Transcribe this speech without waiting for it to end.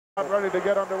Ready to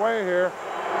get underway here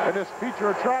in this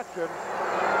feature attraction.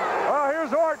 Well,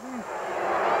 here's Orton.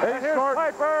 And here's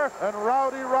Piper. And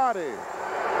Roddy.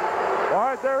 All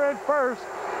right, they're in first.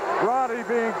 Roddy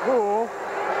being cool.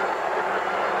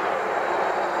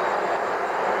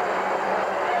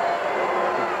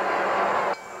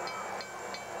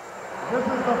 This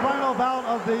is the final bout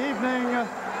of the evening,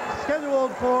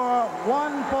 scheduled for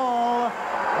one fall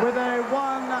with a 1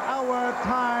 hour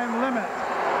time limit.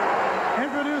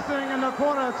 Introducing in the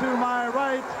corner to my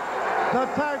right, the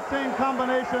tag team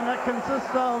combination that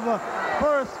consists of,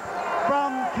 first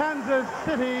from Kansas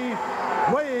City,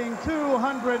 weighing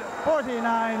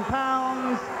 249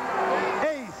 pounds,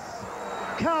 Ace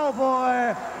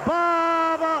Cowboy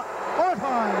Bob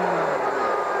Orton.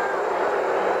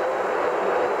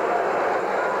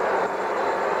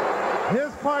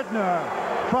 His partner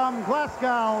from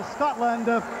Glasgow, Scotland,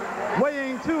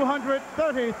 weighing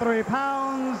 233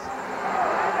 pounds,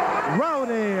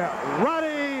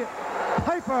 Roddy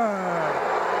Piper.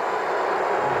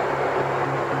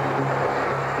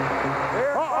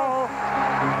 Uh-oh.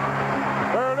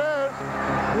 There it is.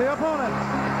 The opponent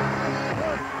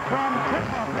from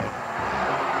Kentucky,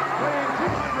 weighing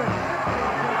 260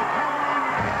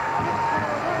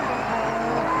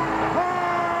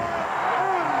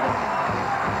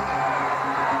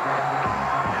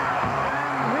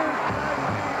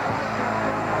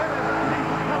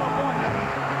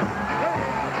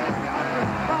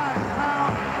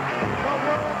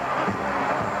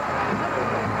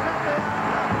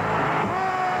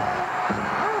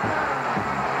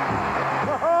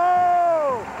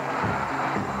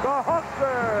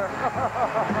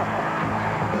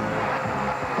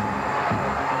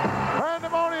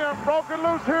 Pandemonium broken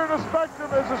loose here in the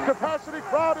Spectrum as this capacity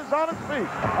crowd is on its feet.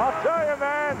 I'll tell you,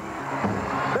 man,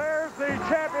 there's the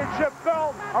championship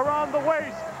belt around the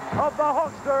waist of the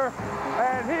Huckster,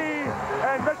 and he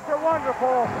and Mr.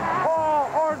 Wonderful, Paul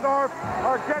Orndorff,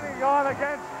 are getting on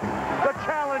against the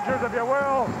challengers, if you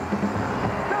will.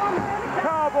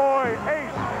 Cowboy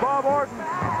Ace Bob Orton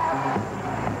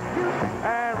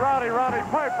and Roddy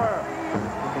Piper.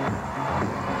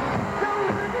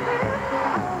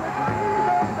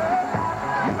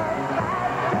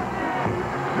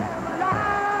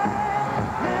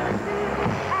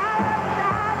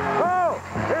 Oh,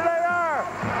 here they are.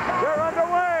 They're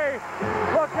underway.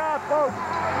 Look out, folks.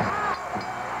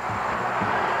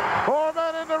 4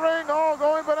 men in the ring, all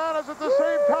going bananas at the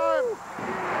same time.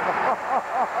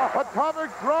 Atomic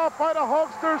drop by the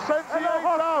Hulkster sends the Ace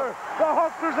out. The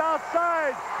Hulkster's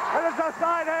outside. And there's a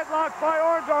side headlock by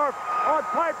Orndorff on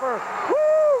Piper.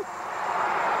 Woo!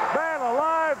 Man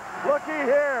alive, looky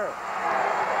here.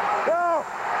 Go.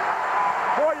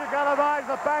 Boy, you got to eyes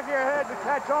the back of your head to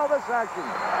catch all this action.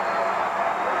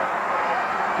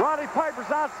 Roddy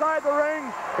Piper's outside the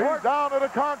ring. He's down to the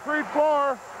concrete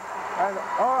floor. And,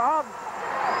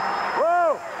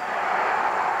 whoa!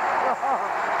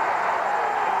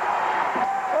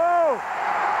 Oh!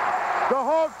 The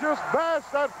Hulk just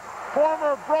bashed that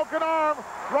former broken arm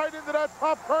right into that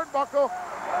top turnbuckle.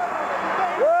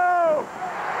 Whoa!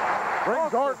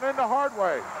 Brings Orton in the hard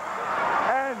way.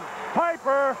 And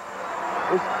Piper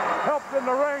is helped in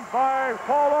the ring by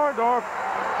Paul Orndorff.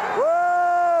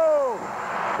 Whoa!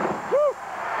 Woo!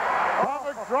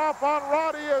 Atomic drop on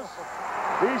Roddy as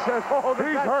he says, oh,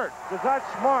 he's hurt. Is that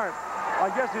smart? I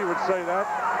guess he would say that.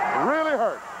 Really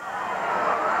hurt.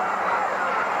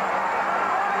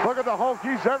 Look at the Hulk,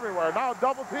 he's everywhere. Now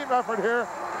double team effort here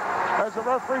as the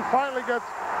referee finally gets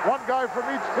one guy from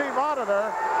each team out of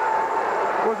there.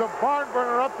 It was a barn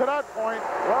burner up to that point.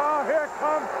 Well, here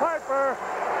comes Piper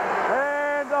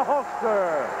and the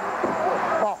Hulkster.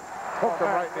 Oh, hooked him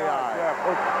right in the eye.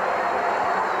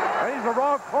 Yeah, and he's the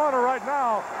wrong corner right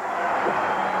now.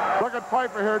 Look at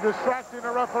Piper here distracting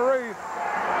the referee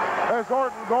as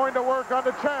Orton going to work on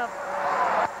the champ.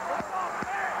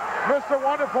 Mr.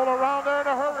 Wonderful around there in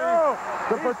a hurry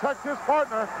to protect his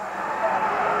partner.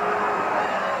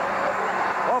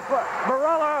 Well,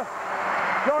 Morella,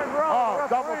 Joey Morella,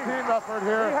 double team effort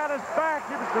here. He had his back.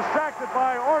 He was distracted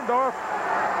by Orndorff.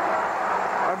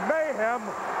 And mayhem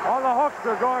on the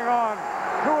Huckster going on.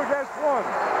 2 against 1.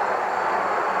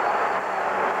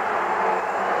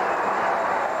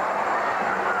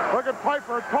 Look at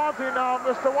Piper taunting now,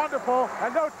 Mr. Wonderful.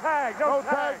 And no tag, no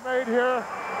tag made here.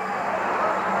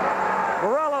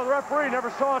 Morella, the referee,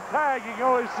 never saw a tag. You can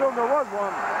only assume there was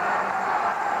one.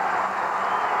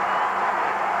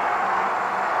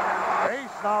 Ace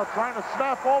now trying to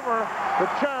snap over the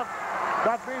champ,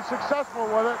 not being successful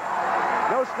with it.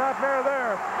 No snap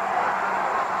there.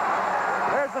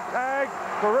 There's the tag,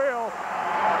 for real.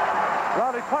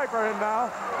 Roddy Piper in now.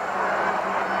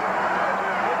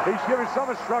 He's giving some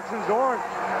instructions to Orton.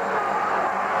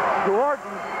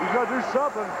 He's going to do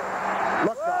something.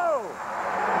 Look now.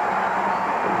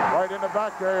 Right in the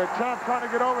back area. Champ trying to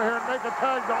get over here and make a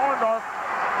tag to Orndorff.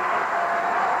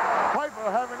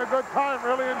 Piper having a good time,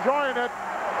 really enjoying it.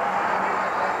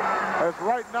 As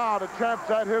right now, the Champ's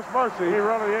at his mercy. He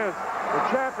really is. The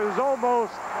Champ is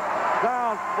almost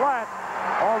down flat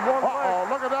on one leg. Uh-oh,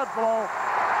 look at that blow.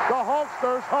 The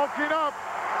Hulkster's hulking up.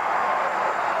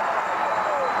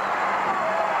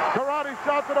 Karate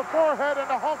shot to the forehead, and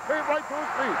the Hulk came right to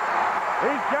his feet.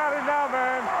 He's got him now,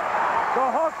 man. The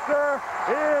Hulkster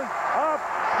is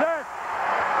upset.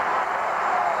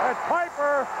 And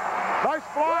Piper. Nice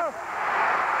block.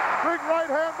 Big right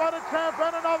hand by the Champ,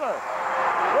 and another.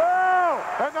 Whoa!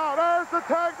 And now there's the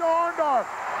tag to Orndorff.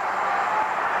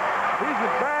 He's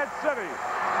in bad city.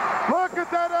 Look at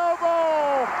that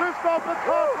elbow. Fist off the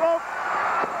top rope.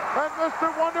 And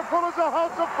Mr. Wonderful is a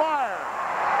house of fire.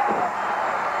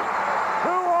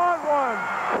 2-on-1.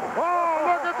 Oh,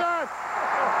 look at that.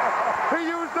 He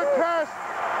used the cast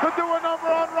to do a number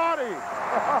on Roddy.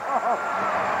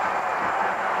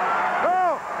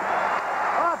 Oh,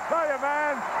 I'll tell you,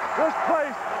 man, this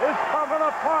place is coming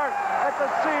apart at the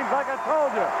seams, like I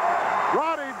told you.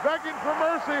 Roddy begging for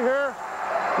mercy here.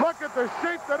 Look at the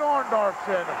shape that Orndorff's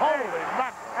in. Holy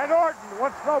mackerel. And Orton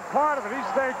wants no part of it. He's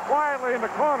staying quietly in the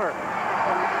corner.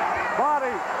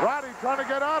 Roddy trying to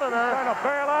get out of there. Trying to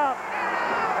bail out.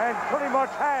 And pretty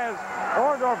much has.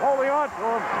 Orndorff holding on to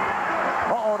him.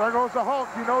 Uh-oh, there goes the Hulk.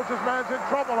 He knows his man's in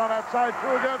trouble on that side, 2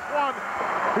 against 1.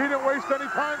 He didn't waste any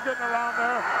time getting around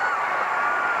there.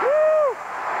 Woo!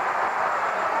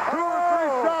 2 or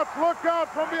 3 shots. Look out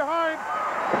from behind.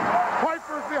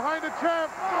 Piper's behind the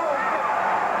Champ.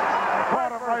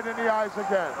 Caught him right in the eyes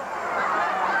again.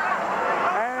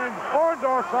 And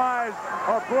Orndorff's eyes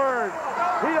are blurred.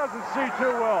 He doesn't see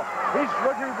too well. He's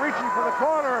reaching for the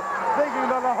corner, thinking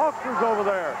that the Hulkster's over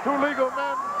there. 2 legal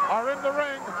men are in the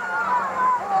ring.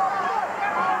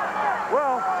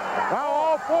 Well, now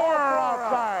all 4 are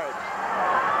outside.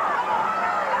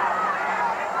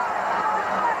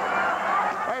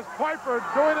 As Piper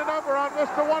doing a number on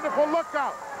Mr. Wonderful, look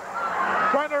out.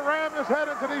 Trying to ram his head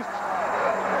into these...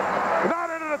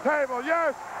 Not into the table,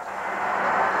 yes.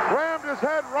 Rammed his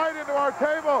head right into our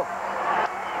table.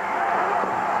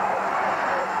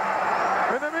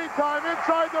 In the meantime,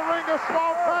 inside the ring, a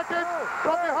small package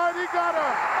from behind. He got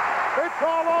him. It's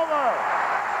all over.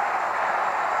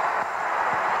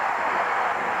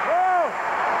 oh!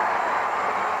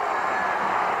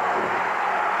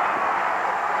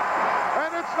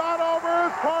 And it's not over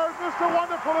as far as Mr.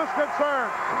 Wonderful is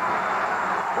concerned.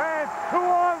 Man,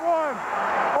 2-on-1.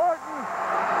 Orton.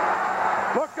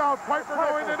 Look out, Piper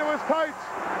going into his tights.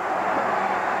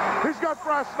 He's got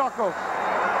brass knuckles.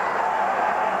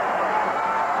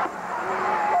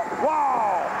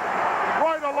 Wow!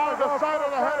 Right along the side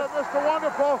of the head of Mr.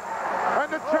 Wonderful.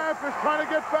 And the Champ is trying to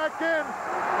get back in.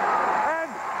 And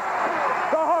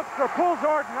the Hulkster pulls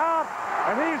Orton out,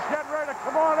 and he's getting ready to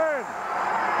come on in.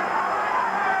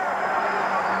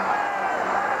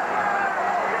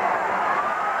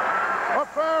 A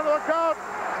fair look out.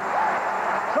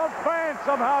 Some fans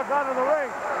somehow got in the ring.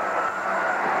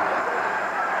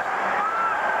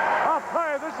 I'll tell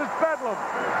you, this is bedlam.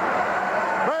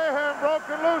 Mayhem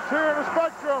broken loose here in the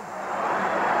Spectrum.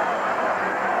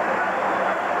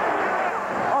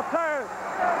 I'll tell you,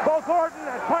 both Orton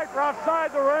and Piper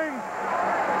outside the ring.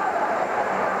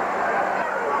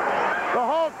 The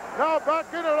Hulk now back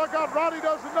in there. Look out, Roddy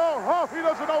doesn't know. Oh, he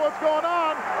doesn't know what's going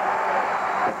on.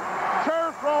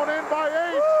 Chair thrown in by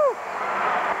Ace. Woo!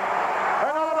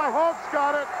 And now the Hulk's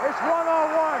got it. It's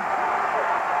 1-on-1.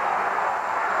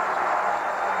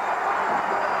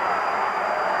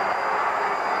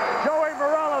 Joey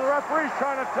Morella, the referee's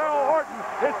trying to tell Orton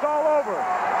it's all over.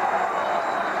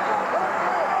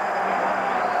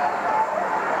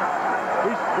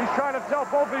 He's trying to tell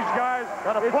both these guys.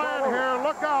 Got a plan here.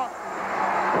 Look out.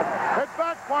 It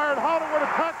backfired. Hollywood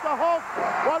attacked the Hulk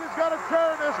while he's got a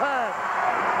chair in his hand.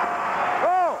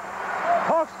 Oh!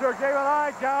 Hulkster gave an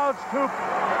eye gouge to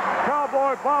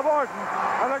Cowboy Bob Orton.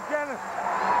 And again,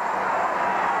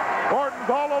 Orton's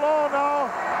all alone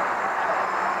now.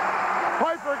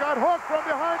 Piper got hooked from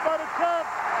behind by the Champ.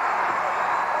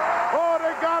 Oh,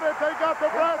 they got it. They got the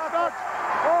brass knucks.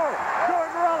 oh, Joey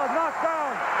Morella knocked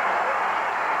down.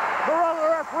 Morella, the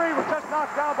referee, was just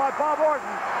knocked down by Bob Orton.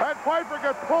 And Piper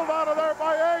gets pulled out of there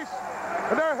by Ace.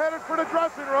 And they're headed for the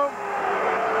dressing room.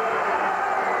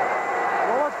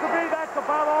 Well, what's to be, that's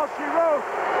about all she wrote.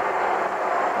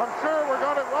 I'm sure we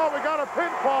got a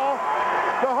pinfall.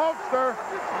 The Hulkster.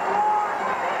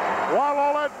 While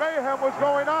all that mayhem was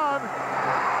going on,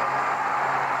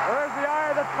 There's the eye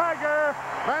of the tiger.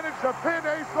 managed to pin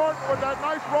Ace Orton with that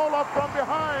nice roll-up from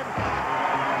behind.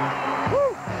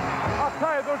 Woo! I'll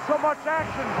tell you, there's so much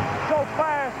action, so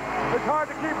fast, it's hard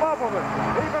to keep up with it,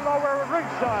 even though we're at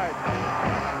ringside.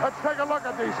 Let's take a look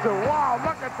at these two. Wow,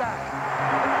 look at that.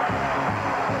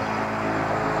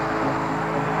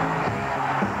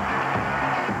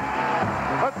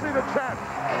 Let's see the champ.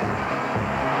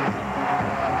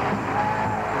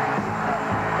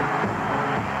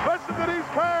 Listen to these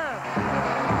fans.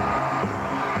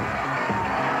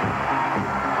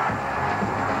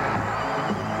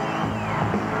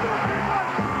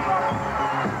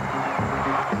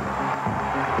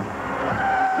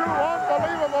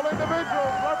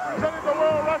 Individuals representing the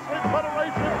World Wrestling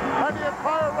Federation and the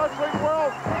entire wrestling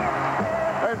world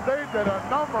as they did a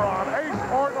number on Ace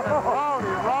Orton and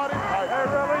Roddy. They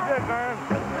really did, man.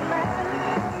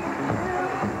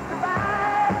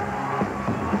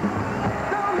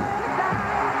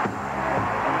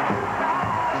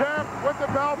 Champ with the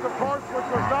belt, of course, which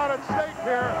was not at stake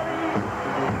here,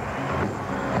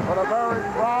 but a very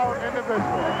proud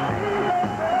individual.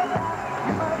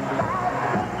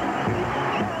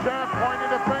 Champ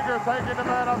pointing the finger, thanking the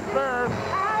man upstairs,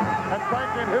 and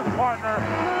thanking his partner,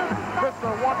 Mr.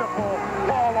 Wonderful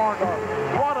Paul Orndorff.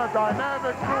 What a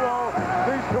dynamic duo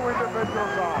these two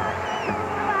individuals are.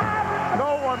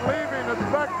 No one leaving the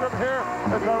spectrum here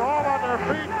as they're all on their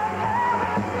feet.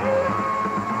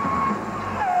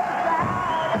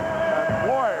 And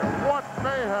boy, what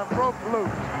mayhem broke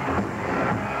loose.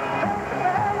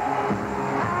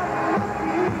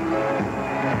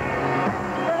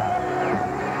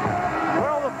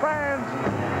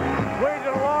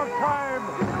 Waited a long time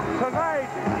tonight,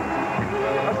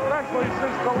 especially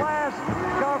since the last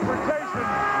confrontation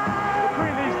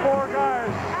between these four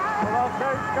guys. Well,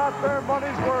 they've got their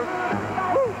money's worth,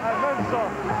 and then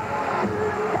some.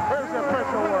 Here's the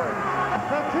official word.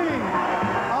 The team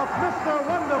of Mr.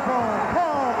 Wonderful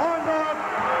Paul Orndorff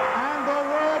and the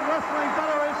World Wrestling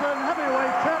Federation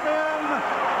Heavyweight Champion,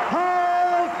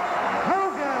 Hulk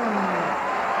Hogan.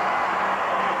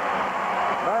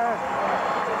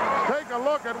 Take a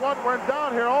look at what went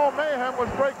down here. All mayhem was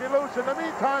breaking loose. In the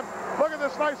meantime, look at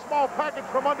this nice small package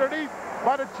from underneath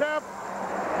by the champ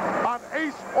on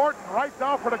Ace Orton, right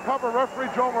down for the cover. Referee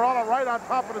Joe Morales right on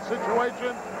top of the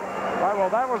situation. Right, well,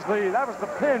 that was the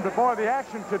pin, but boy, the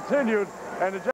action continued, and the